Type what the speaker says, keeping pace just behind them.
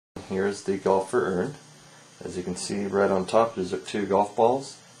Here's the golfer urn. As you can see, right on top there's 2 golf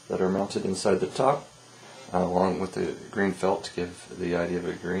balls that are mounted inside the top, along with the green felt to give the idea of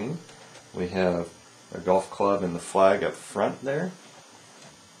a green. We have a golf club and the flag up front there.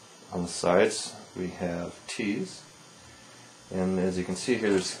 On the sides we have tees, and as you can see here,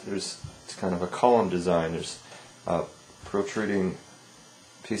 there's kind of a column design. There's protruding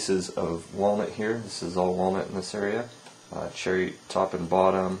pieces of walnut here. This is all walnut in this area. Cherry top and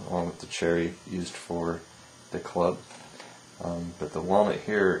bottom, along with the cherry used for the club. But the walnut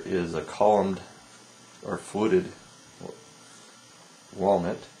here is a columned or fluted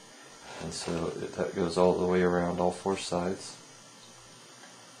walnut, and so that goes all the way around all 4 sides.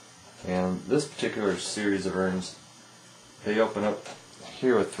 And this particular series of urns, they open up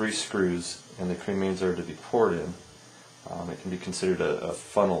here with 3 screws, and the cremains are to be poured in. It can be considered a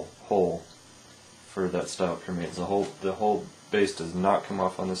funnel hole for that style of cremains. The whole base does not come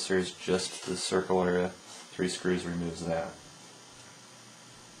off on this series, just the circle area. 3 screws removes that.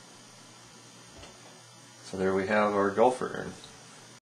 So there we have our golfer urn.